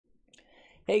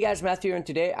Hey guys, Matthew here, and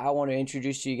today I want to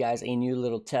introduce to you guys a new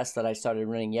little test that I started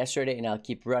running yesterday, and I'll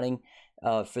keep running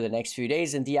for the next few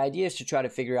days. And the idea is to try to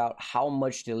figure out how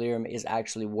much Delirium is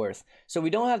actually worth. So we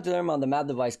don't have Delirium on the map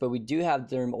device, but we do have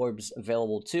Delirium orbs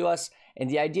available to us. And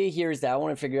the idea here is that I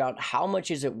want to figure out how much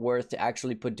is it worth to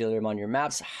actually put Delirium on your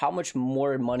maps. How much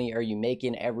more money are you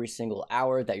making every single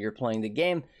hour that you're playing the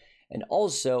game? And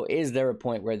also, is there a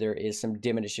point where there is some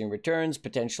diminishing returns,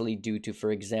 potentially due to,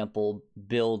 for example,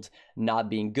 build not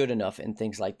being good enough and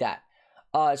things like that?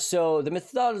 So the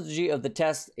methodology of the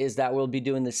test is that we'll be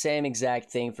doing the same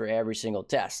exact thing for every single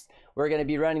test. We're going to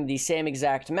be running the same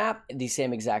exact map, the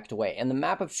same exact way. And the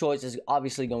map of choice is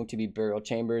obviously going to be Burial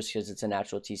Chambers because it's a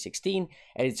natural T16,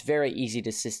 and it's very easy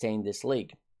to sustain this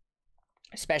league,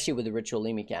 especially with the Ritual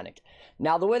League mechanic.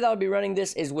 Now, the way that I'll be running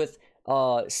this is with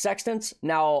sextants.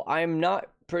 Now, I'm not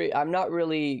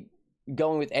really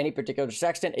going with any particular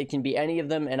sextant. It can be any of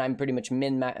them, and I'm pretty much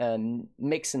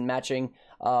mix and matching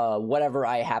whatever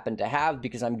I happen to have,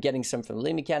 because I'm getting some from the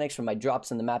league mechanics, from my drops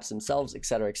in the maps themselves,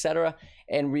 etc., etc.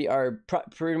 And we are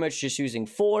pretty much just using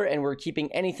 4, and we're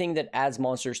keeping anything that adds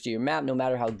monsters to your map, no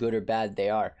matter how good or bad they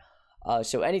are.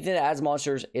 So anything that adds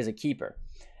monsters is a keeper.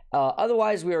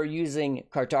 Otherwise, we are using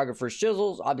Cartographer's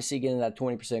Chisels, obviously getting that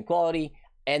 20% quality.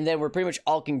 And then we're pretty much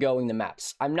all-going the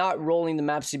maps. I'm not rolling the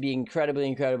maps to be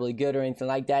incredibly good or anything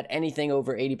like that. Anything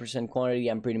over 80% quantity,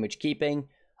 I'm pretty much keeping.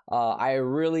 I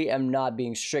really am not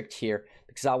being strict here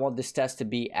because I want this test to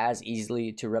be as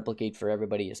easily to replicate for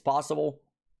everybody as possible.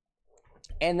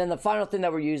 And then the final thing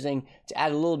that we're using to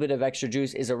add a little bit of extra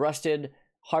juice is a Rusted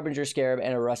Harbinger Scarab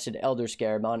and a Rusted Elder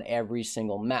Scarab on every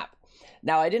single map.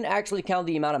 Now, I didn't actually count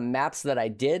the amount of maps that I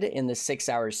did in the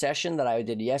 6-hour session that I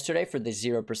did yesterday for the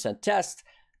 0% test,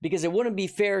 because it wouldn't be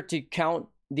fair to count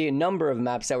the number of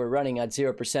maps that we're running at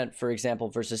 0%, for example,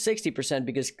 versus 60%,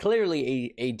 because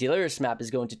clearly a delirious map is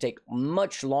going to take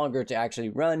much longer to actually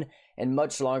run and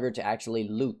much longer to actually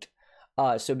loot.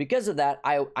 So because of that,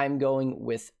 I'm going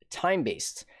with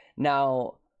time-based.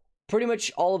 Now, pretty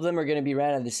much all of them are going to be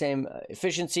ran at the same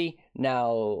efficiency.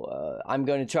 Now, I'm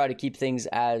going to try to keep things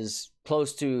as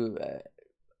close to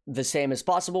the same as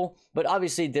possible, but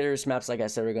obviously delirious maps, like I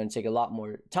said, are going to take a lot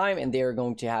more time, and they are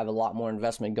going to have a lot more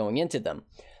investment going into them.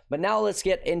 But now let's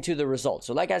get into the results.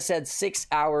 So like I said, 6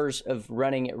 hours of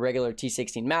running regular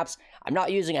T16 maps. I'm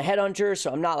not using a headhunter,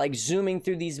 so I'm not like zooming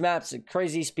through these maps at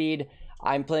crazy speed.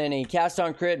 I'm playing a cast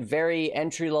on crit, very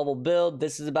entry-level build.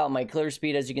 This is about my clear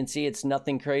speed. As you can see, it's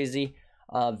nothing crazy.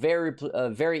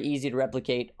 Very easy to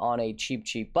replicate on a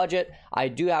cheap budget. I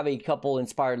do have a couple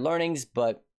inspired learnings,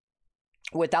 but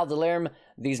without Delirium,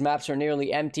 these maps are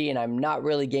nearly empty, and I'm not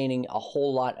really gaining a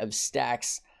whole lot of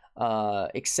stacks,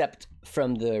 except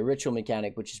from the ritual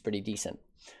mechanic, which is pretty decent.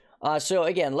 So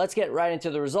again, let's get right into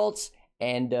the results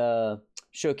and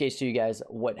showcase to you guys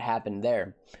what happened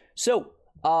there. So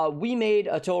we made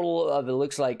a total of, it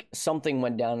looks like something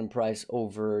went down in price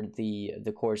over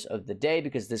the course of the day,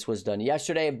 because this was done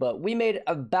yesterday, but we made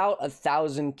about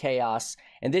 1,000 chaos,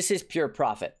 and this is pure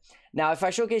profit. Now, if I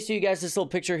showcase to you guys this little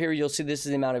picture here, you'll see this is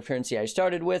the amount of currency I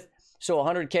started with. So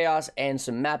 100 chaos and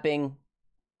some mapping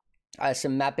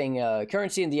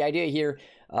currency. And the idea here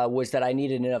was that I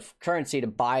needed enough currency to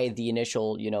buy the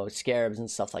initial, scarabs and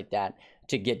stuff like that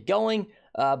to get going.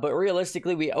 But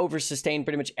realistically, we over-sustained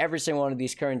pretty much every single one of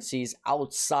these currencies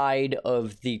outside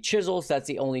of the chisels. That's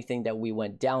the only thing that we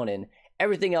went down in.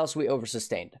 Everything else we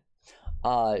over-sustained.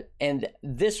 And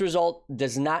this result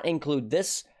does not include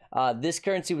this. This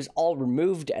currency was all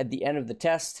removed at the end of the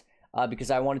test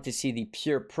because I wanted to see the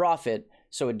pure profit,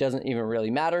 so it doesn't even really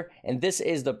matter. And this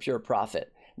is the pure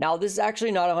profit. Now, this is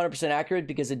actually not 100% accurate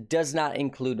because it does not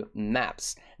include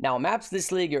maps. Now, maps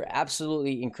this league are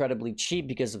absolutely incredibly cheap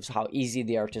because of how easy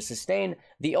they are to sustain.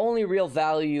 The only real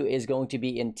value is going to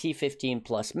be in T15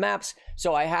 plus maps.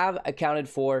 So I have accounted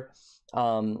for,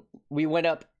 we went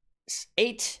up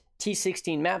 8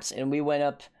 T16 maps, and we went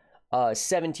up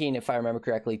 17, if I remember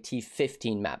correctly,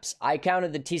 T15 maps. I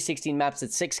counted the T16 maps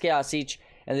at 6 chaos each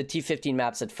and the T15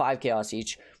 maps at 5 chaos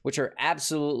each, which are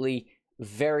absolutely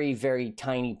very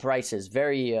tiny prices,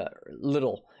 very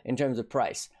little in terms of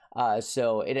price.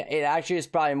 So it actually is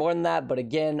probably more than that, but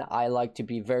again, I like to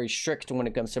be very strict when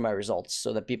it comes to my results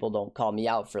so that people don't call me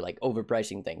out for like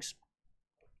overpricing things.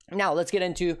 Now let's get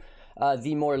into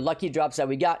the more lucky drops that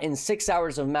we got. In 6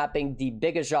 hours of mapping, the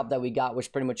biggest drop that we got was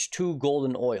pretty much 2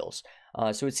 golden oils.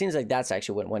 So it seems like that's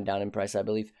actually what went down in price, I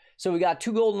believe. So we got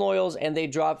 2 golden oils, and they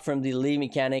dropped from the league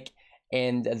mechanic,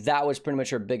 and that was pretty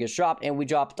much our biggest drop. And we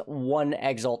dropped 1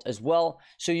 exalt as well.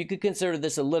 So you could consider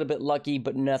this a little bit lucky,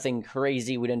 but nothing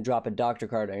crazy. We didn't drop a doctor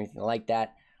card or anything like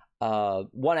that.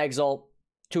 1 exalt,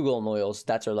 2 golden oils.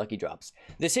 That's our lucky drops.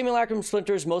 The simulacrum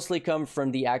splinters mostly come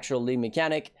from the actual league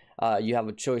mechanic. You have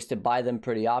a choice to buy them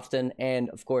pretty often, and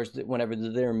of course, whenever the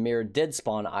Delirium mirror did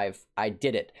spawn, I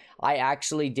did it. I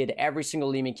actually did every single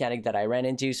league mechanic that I ran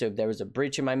into. So if there was a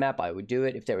breach in my map, I would do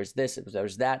it. If there was this, if there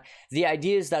was that. The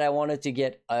idea is that I wanted to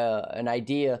get an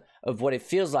idea of what it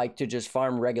feels like to just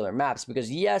farm regular maps,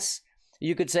 because yes,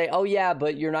 you could say, oh yeah,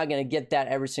 but you're not going to get that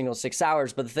every single 6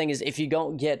 hours. But the thing is, if you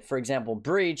don't get, for example,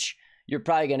 breach, you're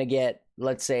probably going to get,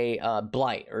 let's say,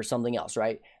 blight or something else,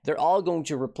 right? They're all going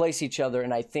to replace each other,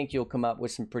 and I think you'll come up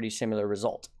with some pretty similar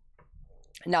result.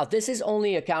 Now, this is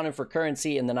only accounted for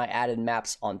currency, and then I added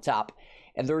maps on top.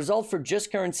 And the result for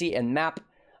just currency and map,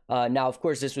 now, of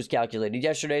course, this was calculated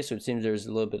yesterday, so it seems there's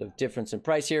a little bit of difference in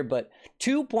price here, but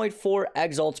 2.4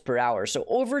 exalts per hour. So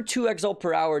over 2 exalt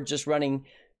per hour just running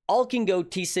all can go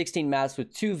T16 maps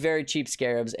with 2 very cheap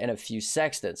scarabs and a few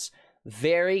sextants.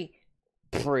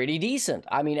 Pretty decent.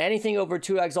 I mean, anything over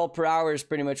 2 exalt per hour is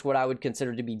pretty much what I would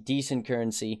consider to be decent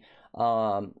currency,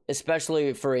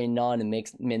 especially for a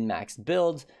non-min-maxed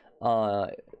build.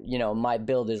 You know, my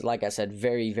build is, like I said,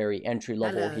 very entry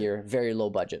level here, very low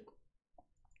budget.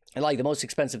 And like the most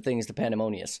expensive thing is the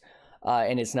Pandemonious,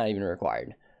 and it's not even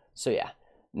required. So yeah.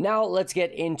 Now let's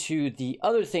get into the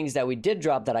other things that we did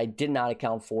drop that I did not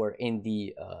account for in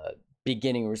the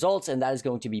beginning results, and that is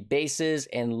going to be bases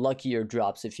and luckier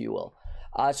drops, if you will.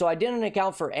 So I didn't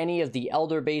account for any of the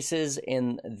Elder bases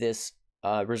in this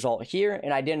result here,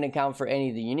 and I didn't account for any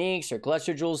of the uniques or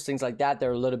cluster jewels, things like that.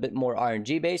 They're a little bit more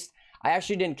RNG based. I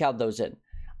actually didn't count those in.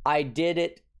 I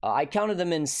counted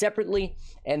them in separately,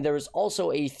 and there was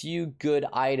also a few good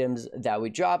items that we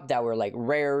dropped that were like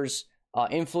rares,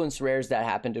 influence rares that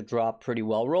happen to drop pretty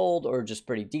well rolled or just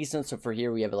pretty decent. So for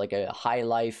here we have like a high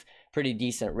life, pretty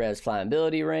decent res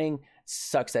flammability ring.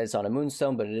 Sucks that it's on a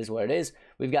moonstone, but it is what it is.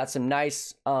 We've got some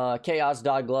nice chaos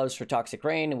dog gloves for toxic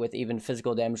rain with even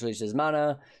physical damage releases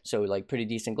mana, so like pretty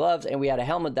decent gloves. And we had a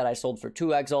helmet that I sold for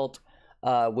 2 exalt,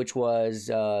 which was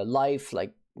life,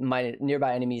 like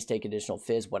nearby enemies take additional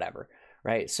fizz, whatever,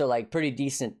 right? So like pretty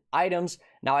decent items.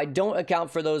 Now I don't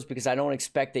account for those because I don't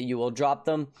expect that you will drop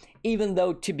them, even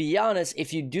though, to be honest,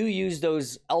 if you do use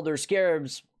those elder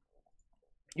scarabs,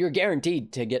 you're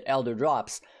guaranteed to get elder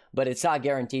drops, but it's not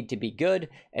guaranteed to be good,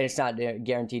 and it's not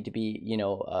guaranteed to be, you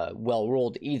know, well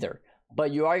rolled either.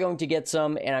 But you are going to get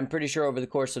some, and I'm pretty sure over the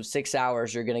course of 6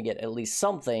 hours you're going to get at least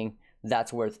something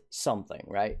that's worth something,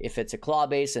 right? If it's a claw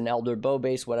base, an elder bow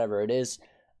base, whatever it is,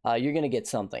 you're going to get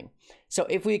something. So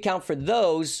if we account for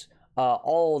those,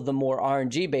 all the more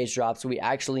RNG based drops, we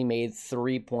actually made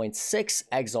 3.6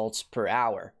 exalts per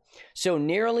hour. So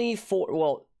nearly a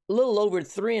little over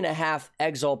 3.5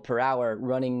 exalt per hour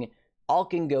running all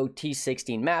can go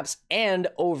T16 maps and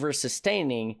over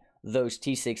sustaining those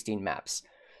T16 maps.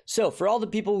 So for all the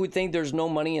people who think there's no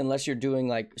money unless you're doing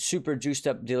like super juiced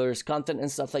up delirious content and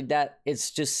stuff like that,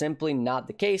 it's just simply not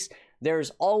the case.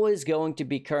 There's always going to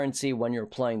be currency when you're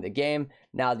playing the game.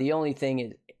 Now, the only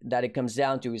thing that it comes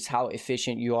down to is how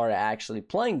efficient you are at actually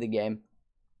playing the game.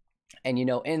 And, you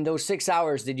know, in those 6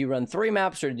 hours, did you run 3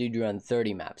 maps or did you run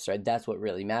 30 maps, right? That's what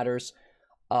really matters.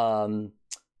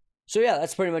 So yeah,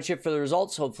 that's pretty much it for the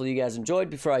results. Hopefully you guys enjoyed.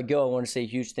 Before I go, I want to say a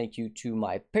huge thank you to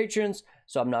my patrons.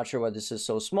 So I'm not sure why this is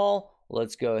so small.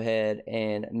 Let's go ahead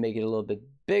and make it a little bit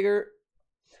bigger.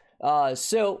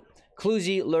 So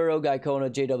Cluzy, Luro, Gaikona,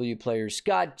 JW Players,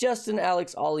 Scott, Justin,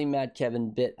 Alex, Ollie, Matt,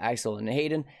 Kevin, Bit, Axel, and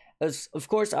Hayden. Of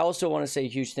course, I also want to say a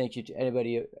huge thank you to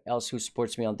anybody else who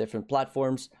supports me on different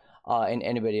platforms, and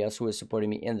anybody else who has supported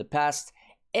me in the past.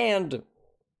 And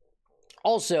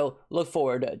also, look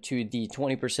forward to the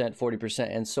 20%,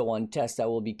 40%, and so on test that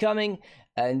will be coming.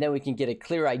 And then we can get a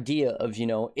clear idea of, you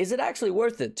know, is it actually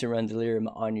worth it to run Delirium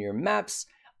on your maps?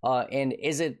 And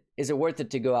is it worth it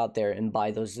to go out there and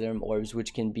buy those Delirium orbs,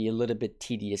 which can be a little bit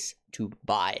tedious to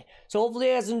buy? So hopefully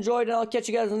you guys enjoyed, and I'll catch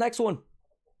you guys in the next one.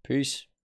 Peace.